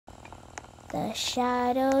the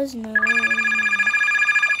shadows know.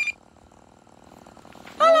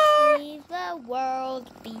 Hello. Let's leave the world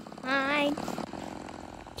behind.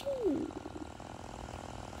 Too.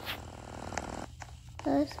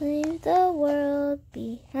 Let's leave the world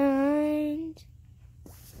behind.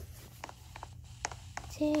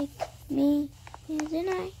 Take me into the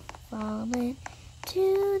night, falling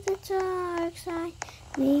to the dark side.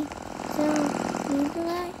 We don't need the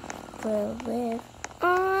light, we'll live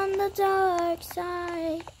on the dark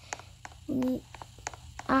side.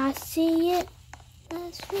 I see it,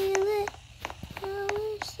 let's feel it. Oh,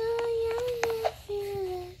 we're so young and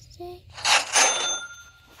fearless.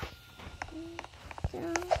 We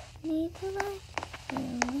don't need the light, we'll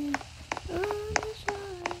live on the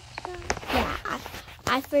dark side. Yeah,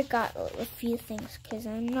 I forgot a few things because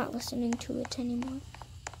I'm not listening to it anymore.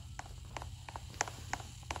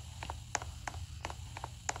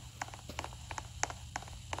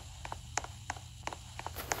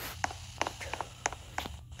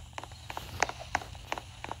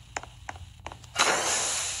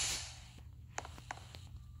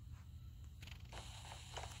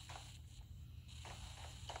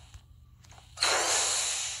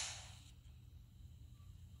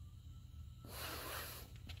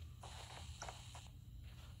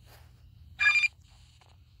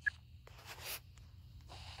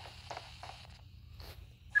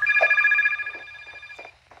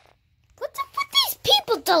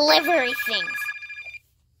 Delivery things.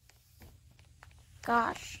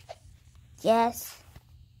 Gosh. Yes.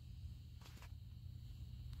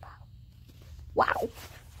 Wow.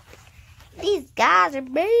 These guys are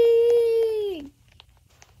big.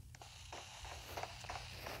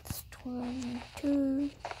 It's 22.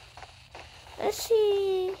 Let's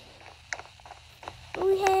see what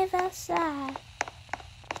we have outside.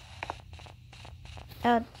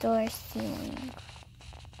 Outdoor ceiling.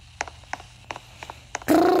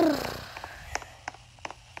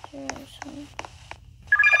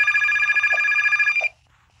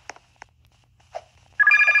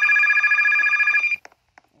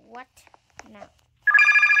 What? No.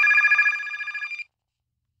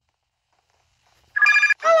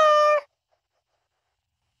 Hello.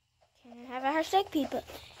 Can I have a hashtag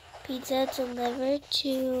pizza delivered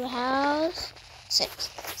to house 6?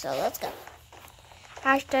 So let's go.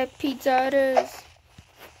 Hashtag pizza it is.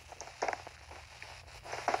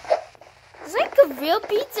 It's like a real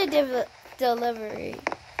pizza delivery.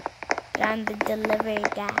 But I'm the delivery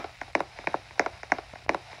guy.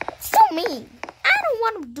 So mean. I don't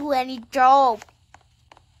want to do any job.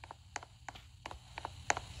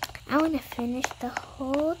 I want to finish the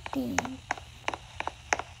whole thing.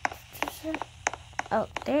 Oh,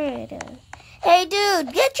 there it is. Hey,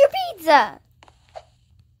 dude, get your pizza.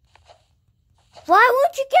 Why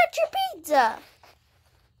won't you get your pizza?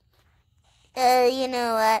 You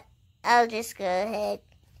know what? I'll just go ahead.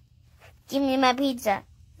 Give me my pizza.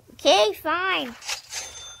 Okay, fine.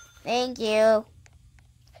 Thank you.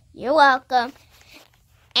 You're welcome.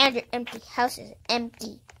 And your empty house is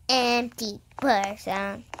empty. Empty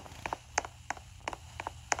person.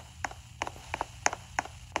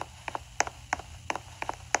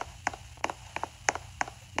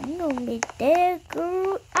 You gonna be there,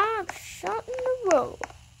 girl. I'm shutting the road.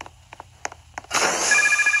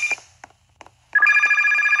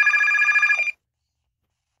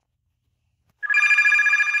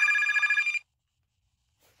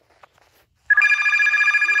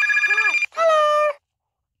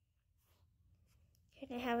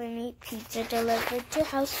 Can I have a meat pizza delivered to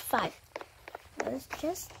house 5? It was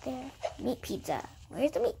just there. Meat pizza.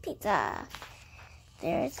 Where's the meat pizza?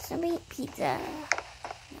 There's the meat pizza.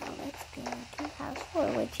 Now let's go to house 4,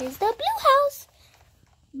 which is the blue house.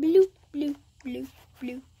 Blue, blue, blue,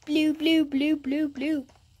 blue, blue, blue, blue, blue, blue.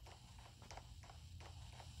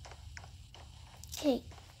 Okay.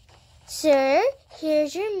 Sir,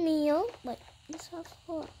 here's your meal. Wait, this house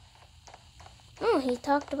 4. Oh, he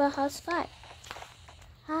talked about house 5.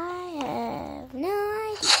 I have no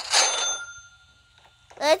idea.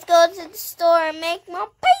 Let's go to the store and make more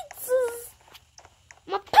pizzas.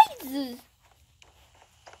 My pizzas.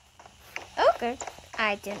 Okay.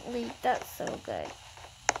 I didn't leave that so good.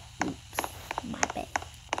 Oops. My bad.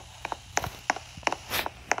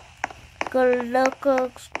 Go to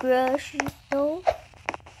local grocery store.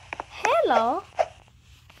 Hello.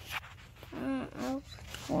 I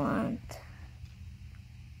want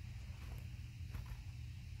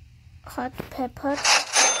hot pepper.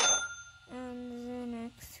 And the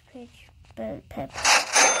next page, bell pepper.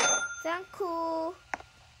 Sound cool.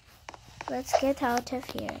 Let's get out of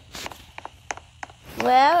here.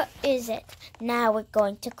 Where is it? Now we're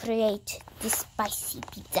going to create the spicy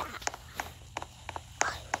pizza.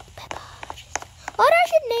 Or I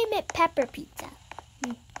should name it Pepper Pizza.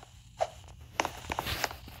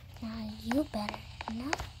 Now you better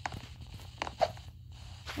know.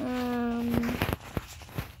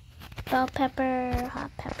 Bell pepper,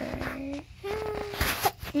 hot pepper,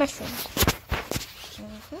 mushrooms.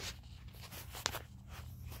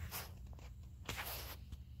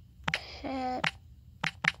 Pepper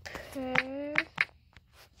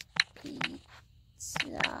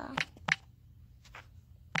pizza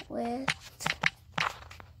with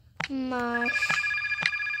mushroom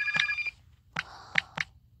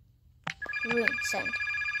send.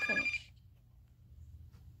 Finish.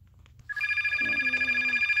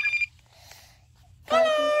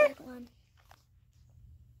 One.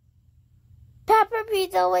 Pepper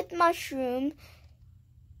pizza with mushroom.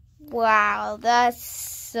 Wow, that's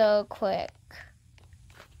so quick.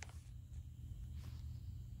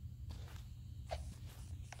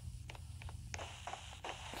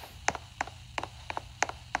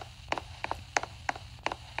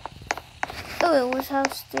 Oh, it was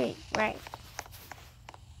house 3, right?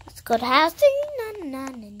 Let's go to house 3.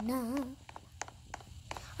 No.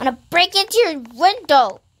 I'm gonna break into your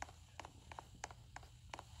window.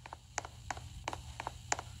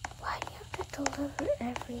 Why do you have to deliver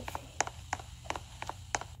everything?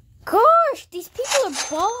 Gosh, these people are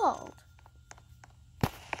bald.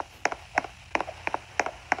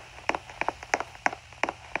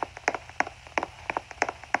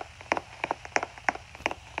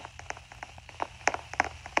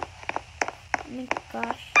 Oh my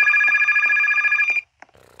gosh.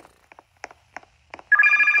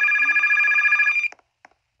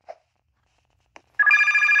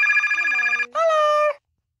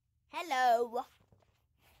 Hello.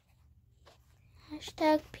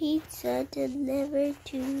 Hashtag pizza delivered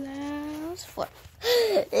to house 4.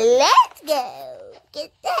 Let's go.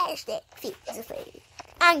 Get the hashtag pizza food.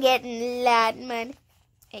 I'm getting a lot of money.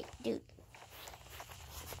 Hey, dude.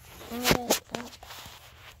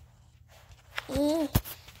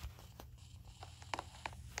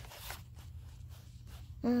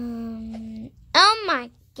 Oh my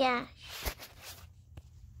gosh.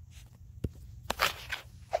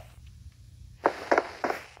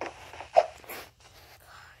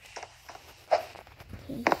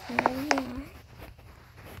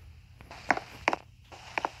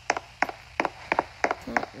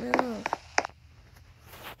 Can't move.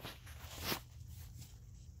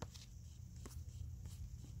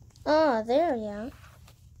 Oh, there we are.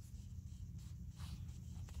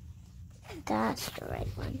 That's the right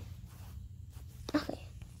one. Okay.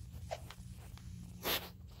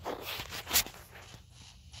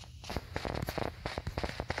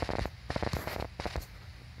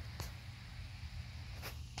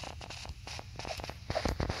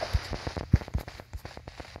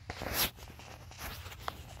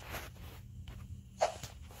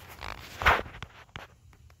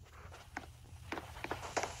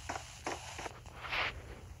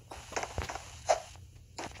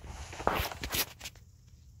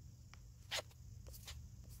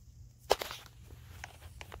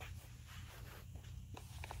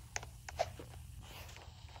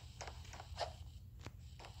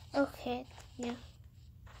 Okay, yeah.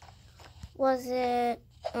 Was it?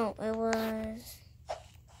 Oh, it was.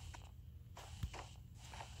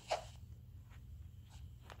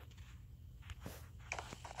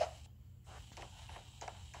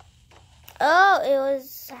 Oh, it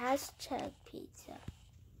was hashtag pizza.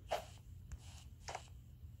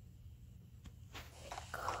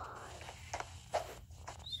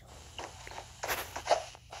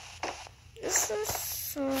 This is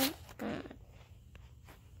so bad.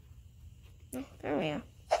 Oh, there we are.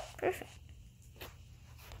 Perfect.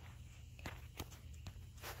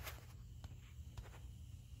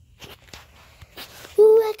 Ooh,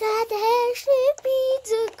 I got the hashtag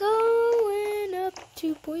pizza going up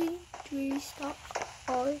 2.3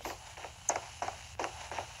 stars.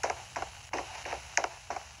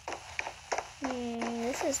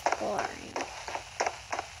 This is boring.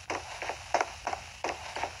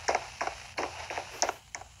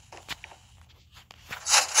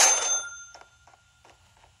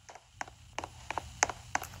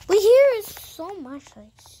 We hear it so much,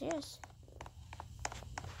 like, seriously.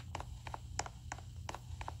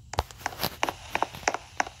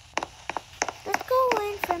 Let's go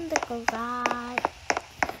in from the garage.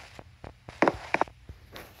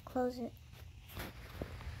 Close it.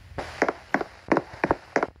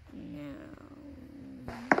 No.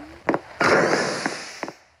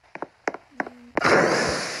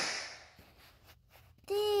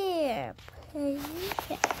 There.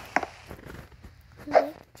 Perfect.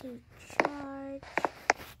 Click to charge.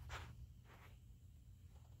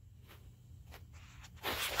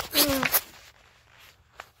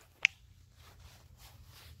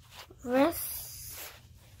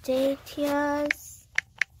 Datias.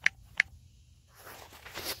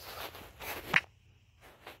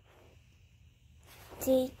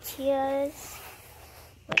 Datias.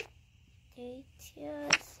 Wait.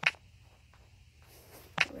 Datias.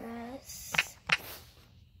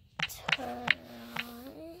 Restaurant.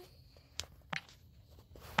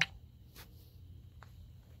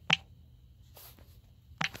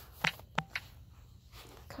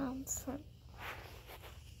 Come from.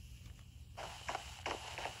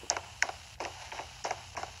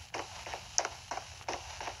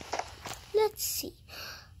 Let's see.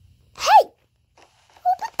 Hey! Who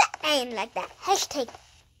put the N like that? Hashtag.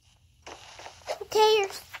 Who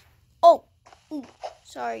cares? Oh,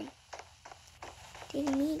 sorry.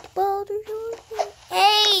 Didn't mean to bother you.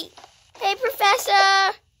 Hey! Hey,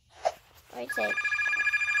 Professor! I'd say.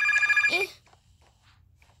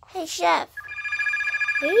 Hey, Chef.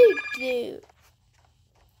 Hey, dude.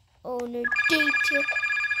 Owner data.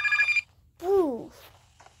 Boo.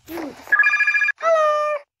 Dude.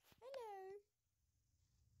 Hello.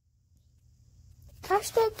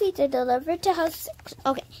 Hashtag pizza delivered to house 6.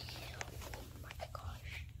 Okay. Oh my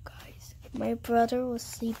gosh, guys. My brother was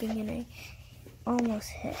sleeping and I almost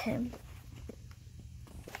hit him.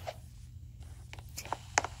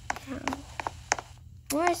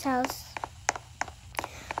 Where's house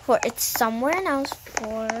 4? It's somewhere in house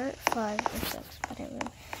 4, 5, or 6, but I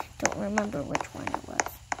don't remember which one it was.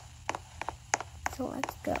 So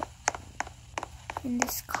let's go in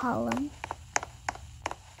this column.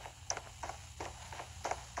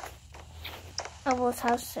 Oh, well, it's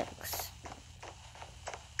house 6.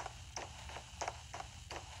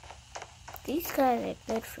 These guys are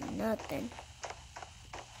good for nothing.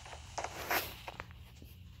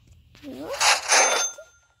 What?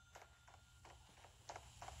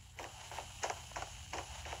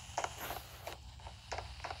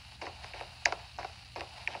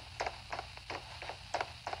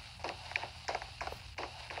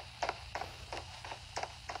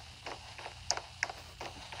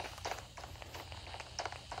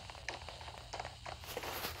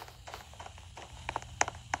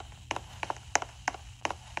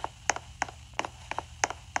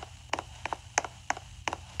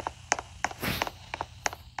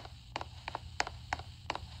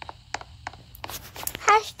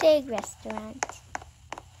 Hashtag restaurant.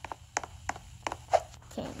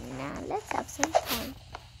 Okay, now let's have some fun.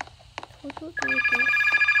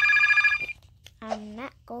 I'm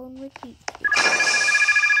not going with you.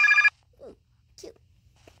 Ooh, cute.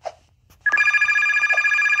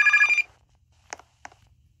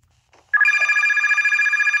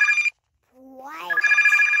 What?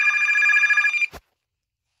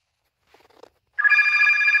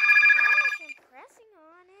 Gosh, I'm pressing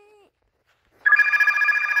on it.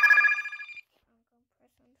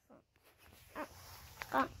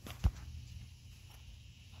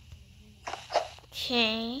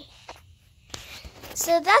 Okay.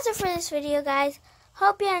 So that's it for this video, guys.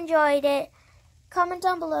 Hope you enjoyed it. Comment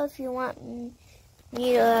down below if you want me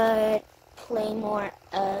to play more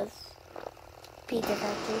of Pizza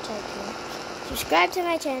Factory Tycoon. Subscribe to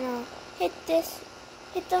my channel. Hit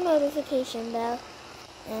the notification bell.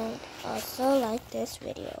 And also like this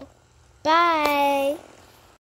video. Bye!